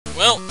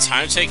Well,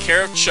 time to take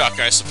care of Chuck,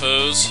 I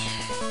suppose.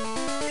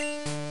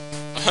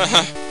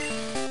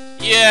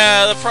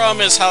 Yeah, the problem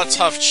is how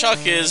tough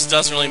Chuck is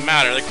doesn't really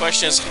matter. The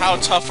question is, how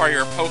tough are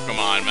your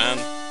Pokémon, man?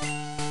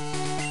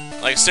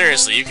 Like,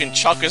 seriously, you can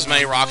chuck as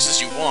many rocks as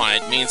you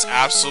want. It means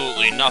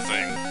absolutely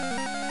nothing.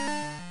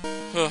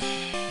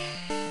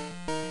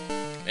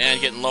 Man,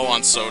 getting low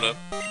on soda.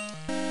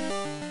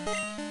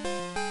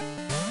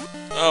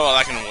 Oh, well,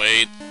 that can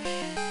wait.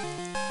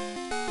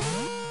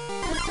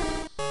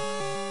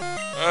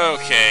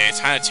 Okay,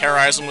 time to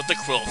terrorize him with the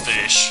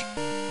Quillfish.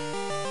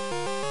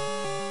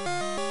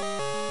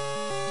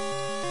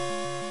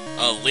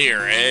 A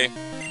Leer, eh?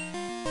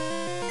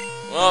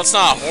 Well, it's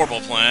not a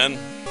horrible plan.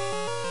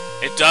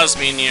 It does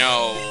mean, you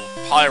know,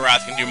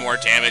 Poliwrath can do more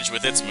damage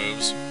with its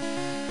moves.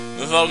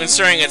 Though,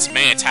 considering its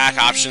main attack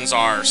options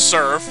are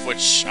Surf,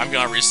 which I'm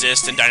gonna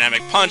resist, and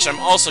Dynamic Punch, I'm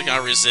also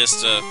gonna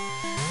resist,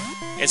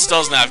 it still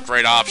doesn't have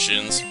great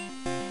options.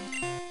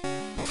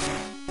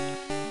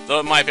 Though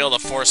it might be able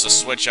to force a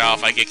switch out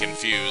if I get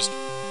confused.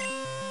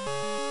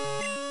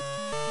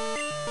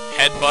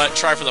 Headbutt,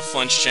 try for the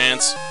flinch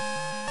chance.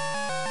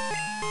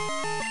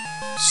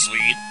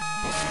 Sweet.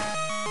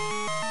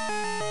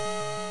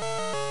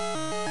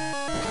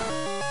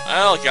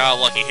 Well, got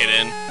a lucky hit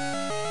in.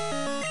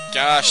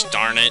 Gosh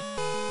darn it.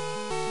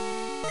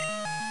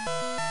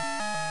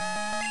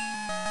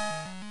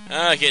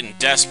 Getting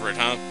desperate,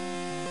 huh?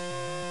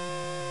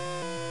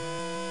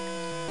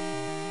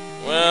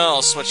 Well,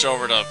 I'll switch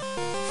over to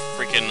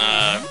freaking,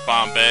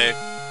 Bombay.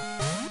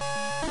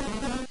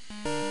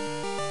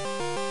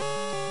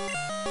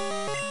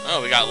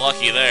 Oh, we got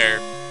lucky there.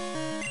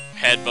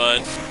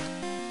 Headbutt.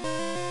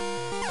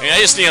 I mean, I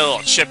just need a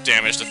little chip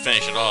damage to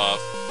finish it off.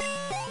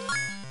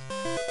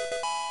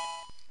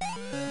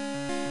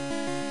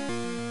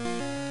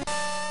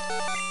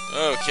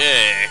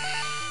 Okay.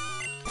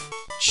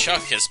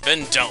 Chuck has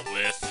been dealt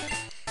with.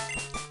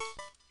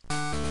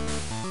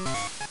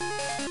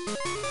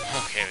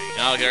 Okay, we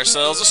now get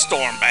ourselves a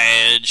Storm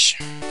Badge.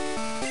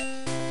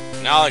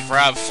 Now I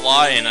grab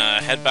Fly and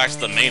head back to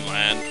the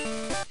mainland.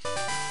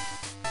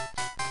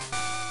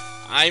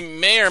 I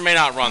may or may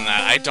not run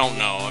that, I don't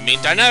know. I mean,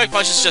 Dynamic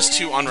Punch is just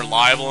too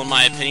unreliable in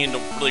my opinion to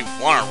really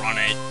want to run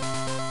it.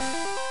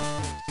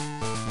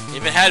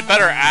 If it had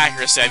better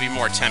accuracy, I'd be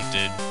more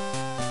tempted.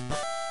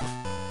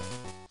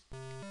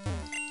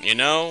 You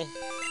know?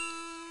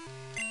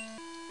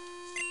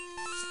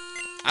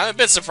 I'm a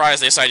bit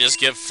surprised they decided to just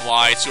give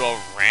Fly to a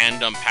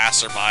random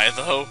passerby,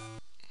 though.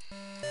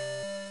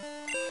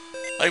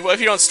 Like, what if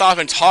you don't stop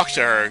and talk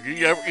to her?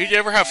 You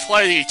never have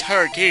Fly the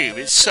entire game,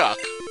 it'd suck.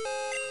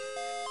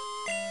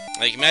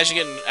 Like, imagine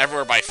getting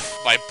everywhere by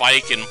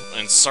bike and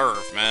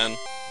surf, man.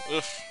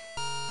 Oof.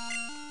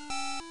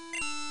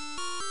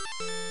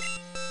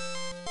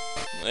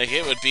 Like,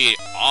 it would be an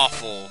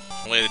awful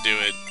way to do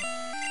it.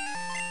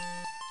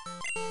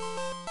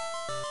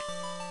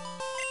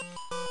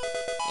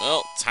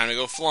 Well, time to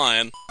go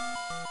flying.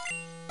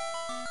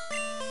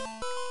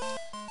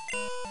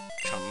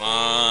 Come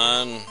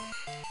on.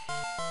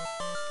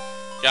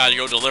 Gotta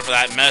go deliver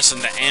that mess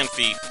into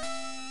Amphi.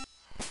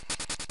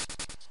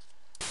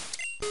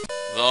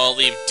 Though I'll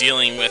leave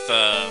dealing with,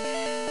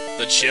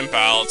 the gym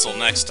battle until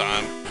next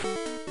time.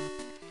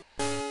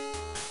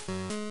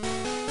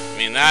 I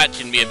mean, that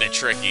can be a bit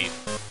tricky.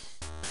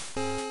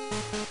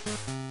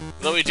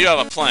 Though we do have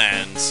a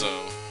plan, so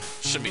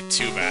shouldn't be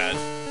too bad.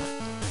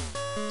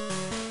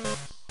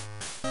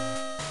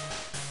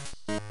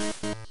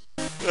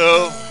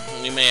 Well,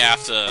 we may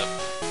have to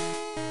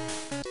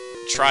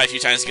try a few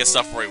times to get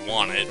stuff where we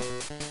want it.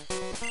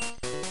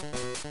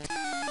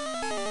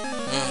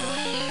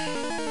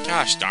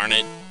 Gosh darn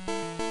it.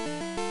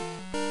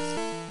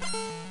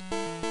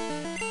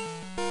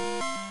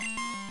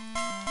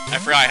 I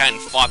forgot I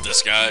hadn't fought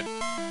this guy.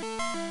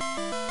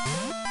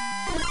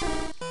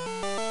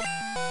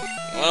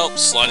 Well,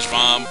 Sludge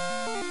Bomb.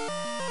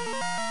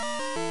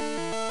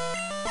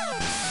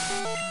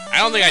 I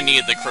don't think I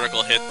needed the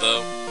critical hit,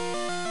 though.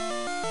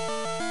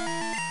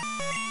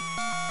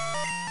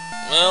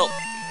 Well,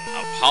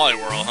 a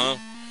Poliwhirl, huh?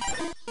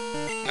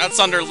 That's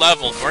under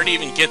leveled. Where'd he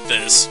even get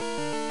this?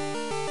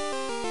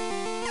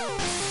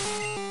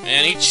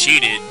 Man, he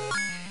cheated.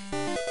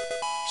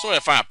 Just want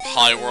to find a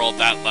Poliwhirl at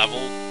that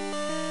level.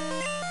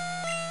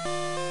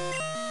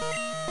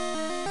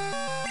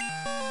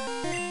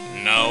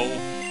 No.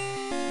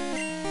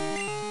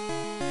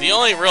 The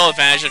only real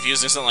advantage of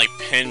using something like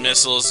Pin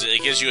Missiles is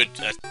it gives you a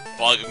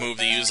bug move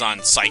to use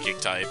on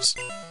Psychic types.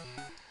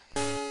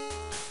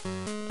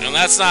 And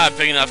that's not a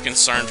big enough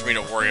concern for me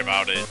to worry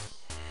about it.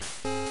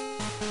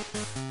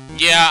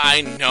 Yeah,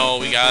 I know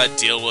we gotta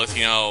deal with,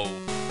 you know,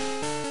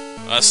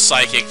 a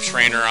Psychic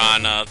trainer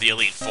on the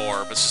Elite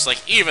Four, but it's just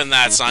like, even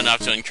that's not enough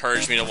to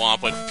encourage me to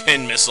want to put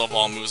Pin Missile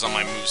Ball moves on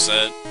my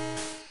moveset.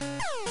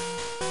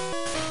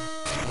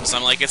 So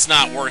I'm like, it's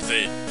not worth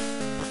it.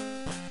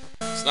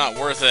 It's not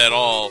worth it at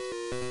all.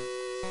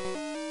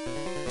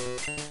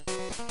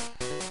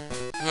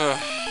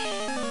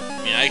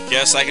 I mean, I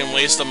guess I can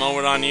waste a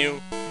moment on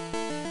you.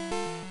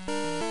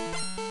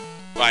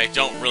 but I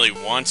don't really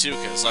want to,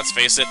 because let's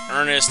face it,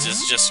 Ernest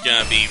is just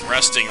gonna be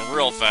resting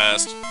real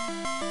fast.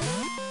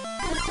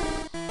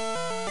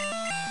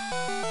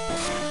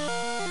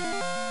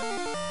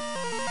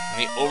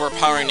 The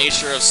overpowering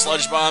nature of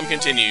Sludge Bomb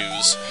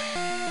continues.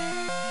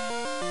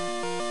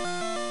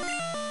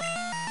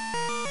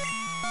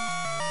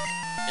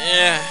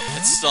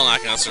 It's still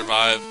not gonna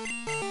survive.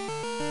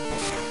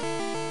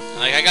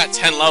 Like, I got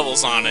 10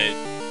 levels on it.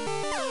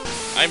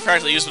 I can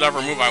practically use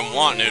whatever move I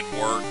want and it'd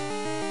work.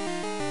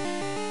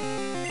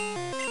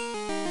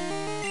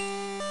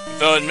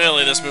 Though,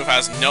 admittedly, this move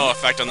has no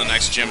effect on the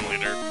next gym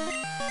leader.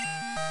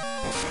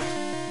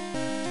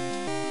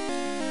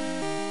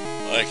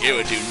 Like, it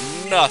would do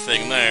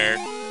nothing there.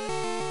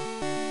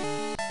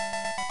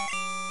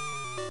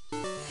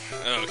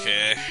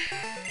 Okay.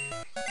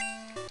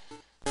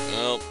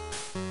 Well,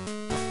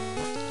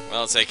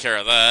 I'll take care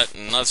of that,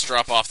 and let's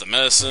drop off the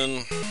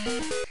medicine.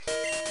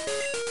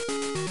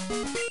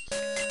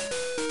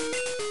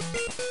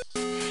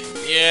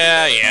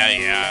 Yeah,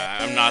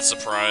 I'm not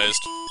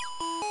surprised.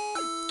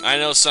 I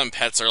know some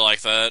pets are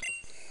like that.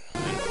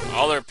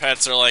 All their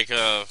pets are like,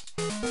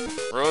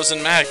 Rose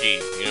and Maggie,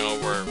 you know,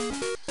 where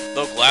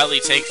they'll gladly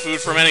take food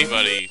from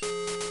anybody.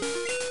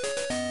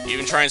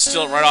 Even try and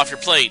steal it right off your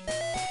plate.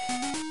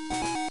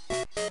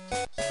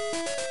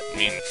 I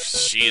mean,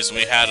 jeez,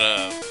 we had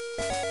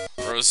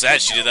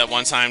Rosette, she did that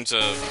one time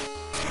to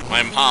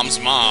my mom's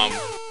mom.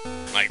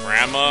 My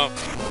grandma,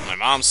 my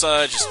mom's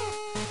side, just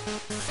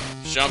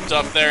jumped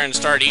up there and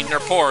started eating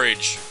her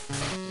porridge.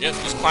 Yep,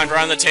 just climbed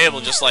around the table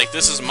just like,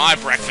 this is my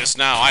breakfast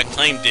now, I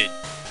claimed it.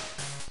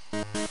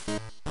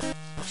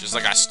 She's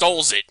like, I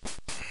stole it.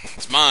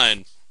 It's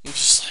mine. I'm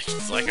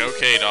just like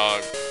okay,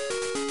 dog.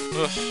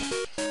 Ugh.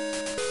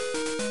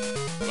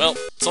 Well,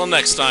 till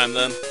next time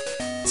then.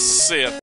 See ya.